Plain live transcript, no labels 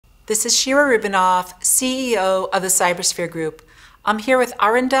This is Shira Rubinoff, CEO of the Cybersphere Group. I'm here with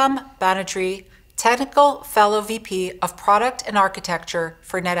Arindam Banerjee, Technical Fellow VP of Product and Architecture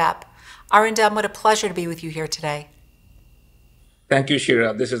for NetApp. Arindam, what a pleasure to be with you here today. Thank you,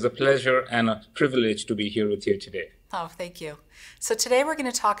 Shira. This is a pleasure and a privilege to be here with you today. Oh, thank you. So today we're going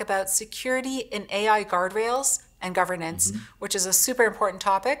to talk about security in AI guardrails and governance, which is a super important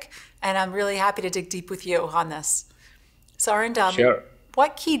topic, and I'm really happy to dig deep with you on this. So Arindam, Sure.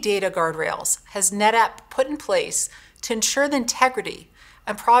 What key data guardrails has NetApp put in place to ensure the integrity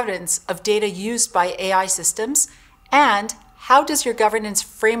and provenance of data used by AI systems? And how does your governance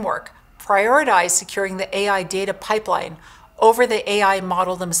framework prioritize securing the AI data pipeline over the AI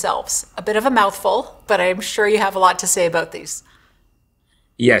model themselves? A bit of a mouthful, but I'm sure you have a lot to say about these.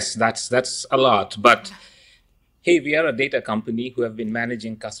 Yes, that's a lot. But hey, we are a data company who have been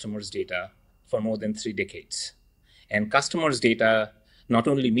managing customers' data for more than 3 decades. And customers' data not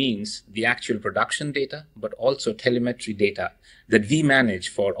only means the actual production data, but also telemetry data that we manage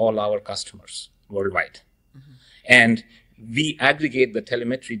for all our customers worldwide. And we aggregate the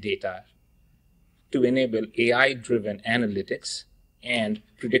telemetry data to enable AI-driven analytics and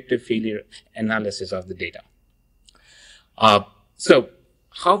predictive failure analysis of the data. So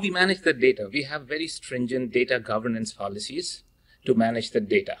how we manage the data? We have very stringent data governance policies to manage the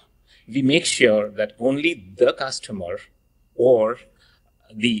data. We make sure that only the customer or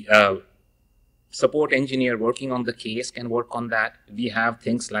the support engineer working on the case can work on that. We have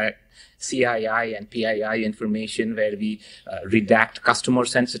things like CII and PII information where we redact customer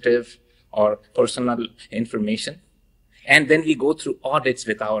sensitive or personal information. And then we go through audits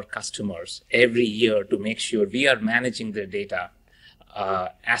with our customers every year to make sure we are managing their data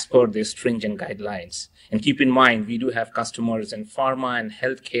as per the stringent guidelines. And keep in mind, we do have customers in pharma and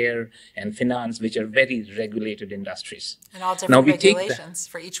healthcare and finance, which are very regulated industries. And all different regulations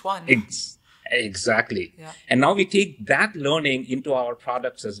for each one. Exactly. Yeah. And now we take that learning into our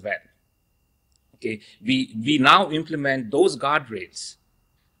products as well. Okay, we now implement those guardrails,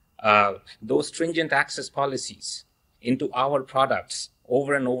 those stringent access policies into our products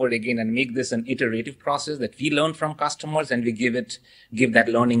over and over again, and make this an iterative process that we learn from customers and we give that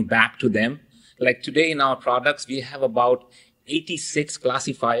learning back to them. Like today in our products, we have about 86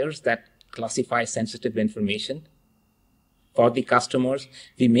 classifiers that classify sensitive information for the customers.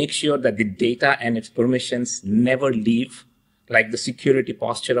 We make sure that the data and its permissions never leave, like the security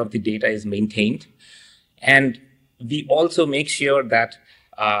posture of the data is maintained. And we also make sure that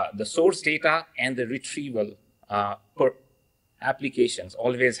the source data and the retrieval per applications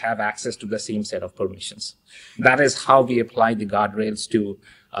always have access to the same set of permissions. That is how we apply the guardrails to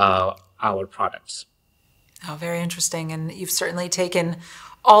our products. Oh, very interesting. And you've certainly taken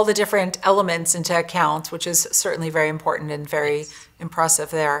all the different elements into account, which is certainly very important and very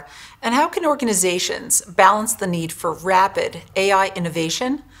impressive there. And how can organizations balance the need for rapid AI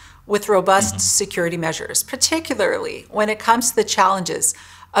innovation with robust security measures, particularly when it comes to the challenges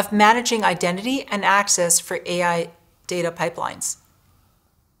of managing identity and access for AI data pipelines?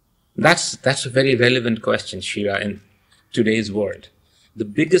 That's a very relevant question, Shira, in today's world. The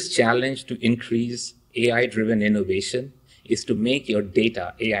biggest challenge to increase AI-driven innovation is to make your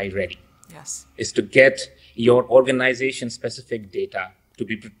data AI-ready. Yes. Is to get your organization-specific data to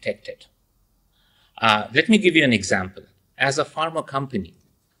be protected. Let me give you an example. As a pharma company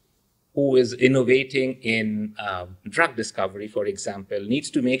who is innovating in drug discovery, for example, needs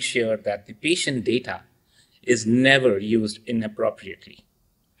to make sure that the patient data is never used inappropriately,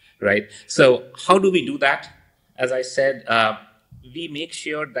 right? So how do we do that? As I said, we make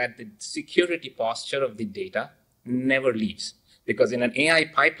sure that the security posture of the data never leaves, because in an AI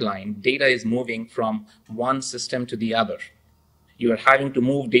pipeline, data is moving from one system to the other. You are having to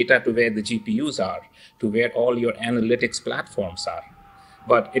move data to where the GPUs are, to where all your analytics platforms are.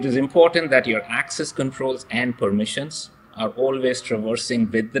 But it is important that your access controls and permissions are always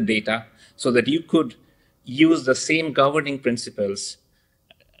traversing with the data so that you could use the same governing principles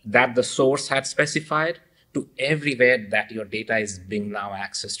that the source had specified to everywhere that your data is being now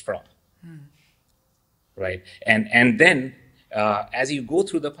accessed from, right? And then as you go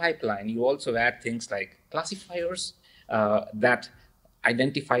through the pipeline, you also add things like classifiers that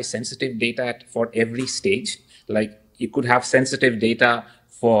identify sensitive data for every stage. Like you could have sensitive data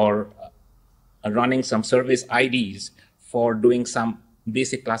for running some service IDs, for doing some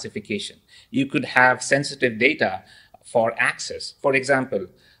basic classification. You could have sensitive data for access. For example,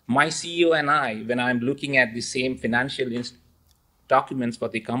 my CEO and I, when I'm looking at the same financial documents for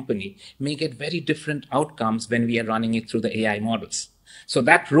the company, may get very different outcomes when we are running it through the AI models. So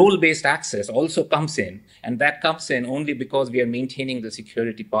that role-based access also comes in, and that comes in only because we are maintaining the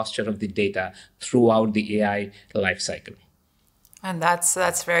security posture of the data throughout the AI lifecycle. And that's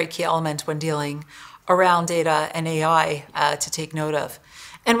a very key element when dealing around data and AI to take note of.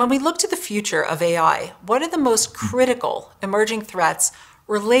 And when we look to the future of AI, what are the most critical emerging threats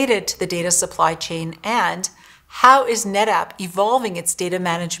related to the data supply chain, and how is NetApp evolving its data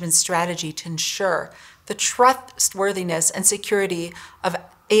management strategy to ensure the trustworthiness and security of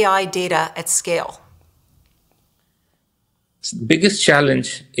AI data at scale? The biggest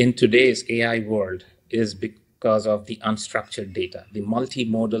challenge in today's AI world is because of the unstructured data, the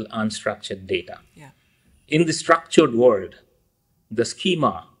multimodal unstructured data. Yeah. In the structured world, the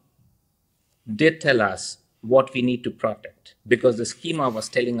schema did tell us what we need to protect because the schema was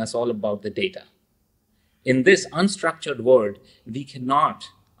telling us all about the data. In this unstructured world, we cannot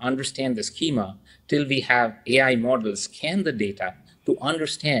understand the schema till we have AI models scan the data to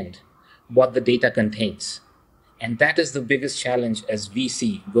understand what the data contains. And that is the biggest challenge as we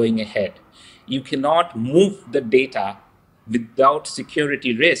see going ahead. You cannot move the data without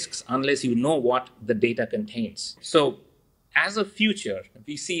security risks unless you know what the data contains. So as a future,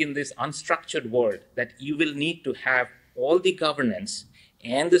 we see in this unstructured world that you will need to have all the governance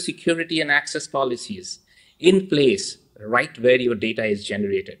and the security and access policies in place right where your data is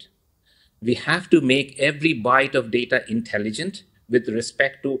generated. We have to make every byte of data intelligent with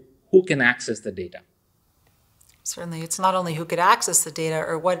respect to who can access the data. Certainly, it's not only who could access the data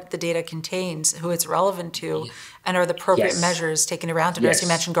or what the data contains, who it's relevant to, and are the appropriate measures taken around it, as you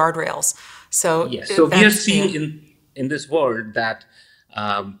mentioned, guardrails. So, so we are seeing in this world that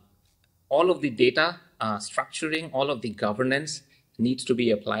all of the data structuring, all of the governance needs to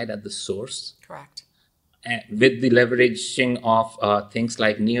be applied at the source. Correct. With the leveraging of things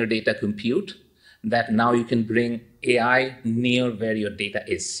like near data compute, that now you can bring AI near where your data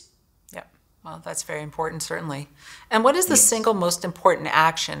is. Well, that's very important, certainly. And what is the single most important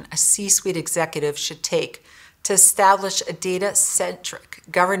action a C-suite executive should take to establish a data-centric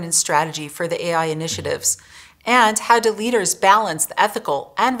governance strategy for the AI initiatives? And how do leaders balance the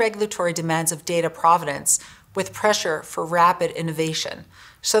ethical and regulatory demands of data provenance with pressure for rapid innovation?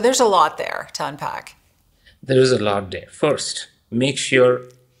 So there's a lot there to unpack. There is a lot there. First, make sure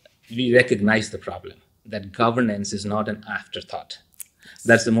we recognize the problem, that governance is not an afterthought.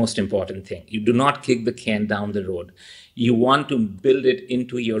 That's the most important thing. You do not kick the can down the road. You want to build it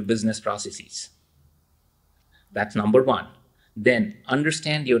into your business processes. That's number one. Then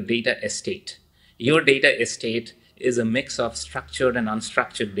understand your data estate. Your data estate is a mix of structured and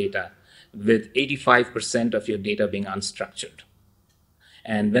unstructured data, with 85% of your data being unstructured.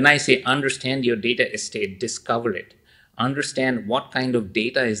 And when I say understand your data estate, discover it. Understand what kind of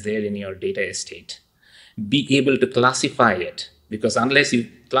data is there in your data estate. Be able to classify it, because unless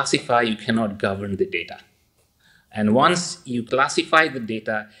you classify, you cannot govern the data. And once you classify the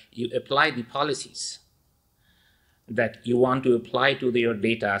data, you apply the policies that you want to apply to your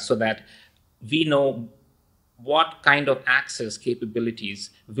data so that we know what kind of access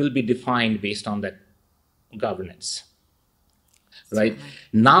capabilities will be defined based on that governance. Right?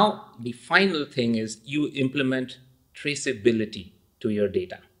 Now, the final thing is you implement traceability to your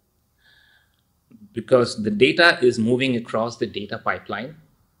data. Because the data is moving across the data pipeline,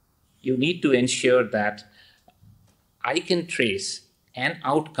 you need to ensure that I can trace an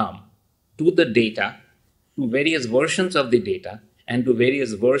outcome to the data, to various versions of the data, and to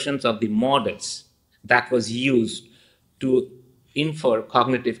various versions of the models that was used to infer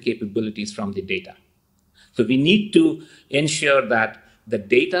cognitive capabilities from the data. So we need to ensure that the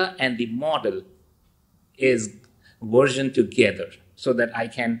data and the model is versioned together, so that I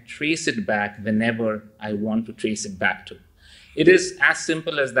can trace it back whenever I want to trace it back to. It is as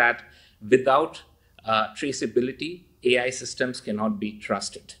simple as that. Without traceability, AI systems cannot be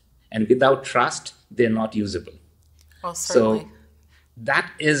trusted. And without trust, they're not usable. Well, certainly. So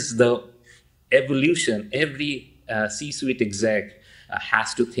that is the evolution every C-suite exec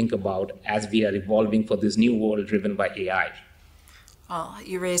has to think about as we are evolving for this new world driven by AI. Well,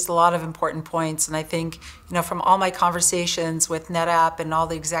 you raised a lot of important points, and I think, from all my conversations with NetApp and all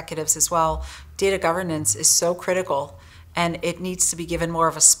the executives as well, data governance is so critical, and it needs to be given more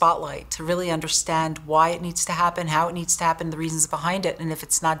of a spotlight to really understand why it needs to happen, how it needs to happen, the reasons behind it, and if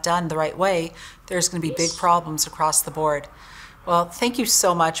it's not done the right way, there's going to be big problems across the board. Well, thank you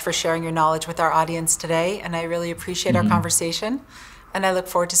so much for sharing your knowledge with our audience today, and I really appreciate our conversation, and I look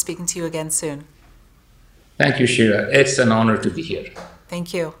forward to speaking to you again soon. Thank you, Shira. It's an honor to be here.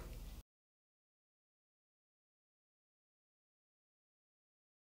 Thank you.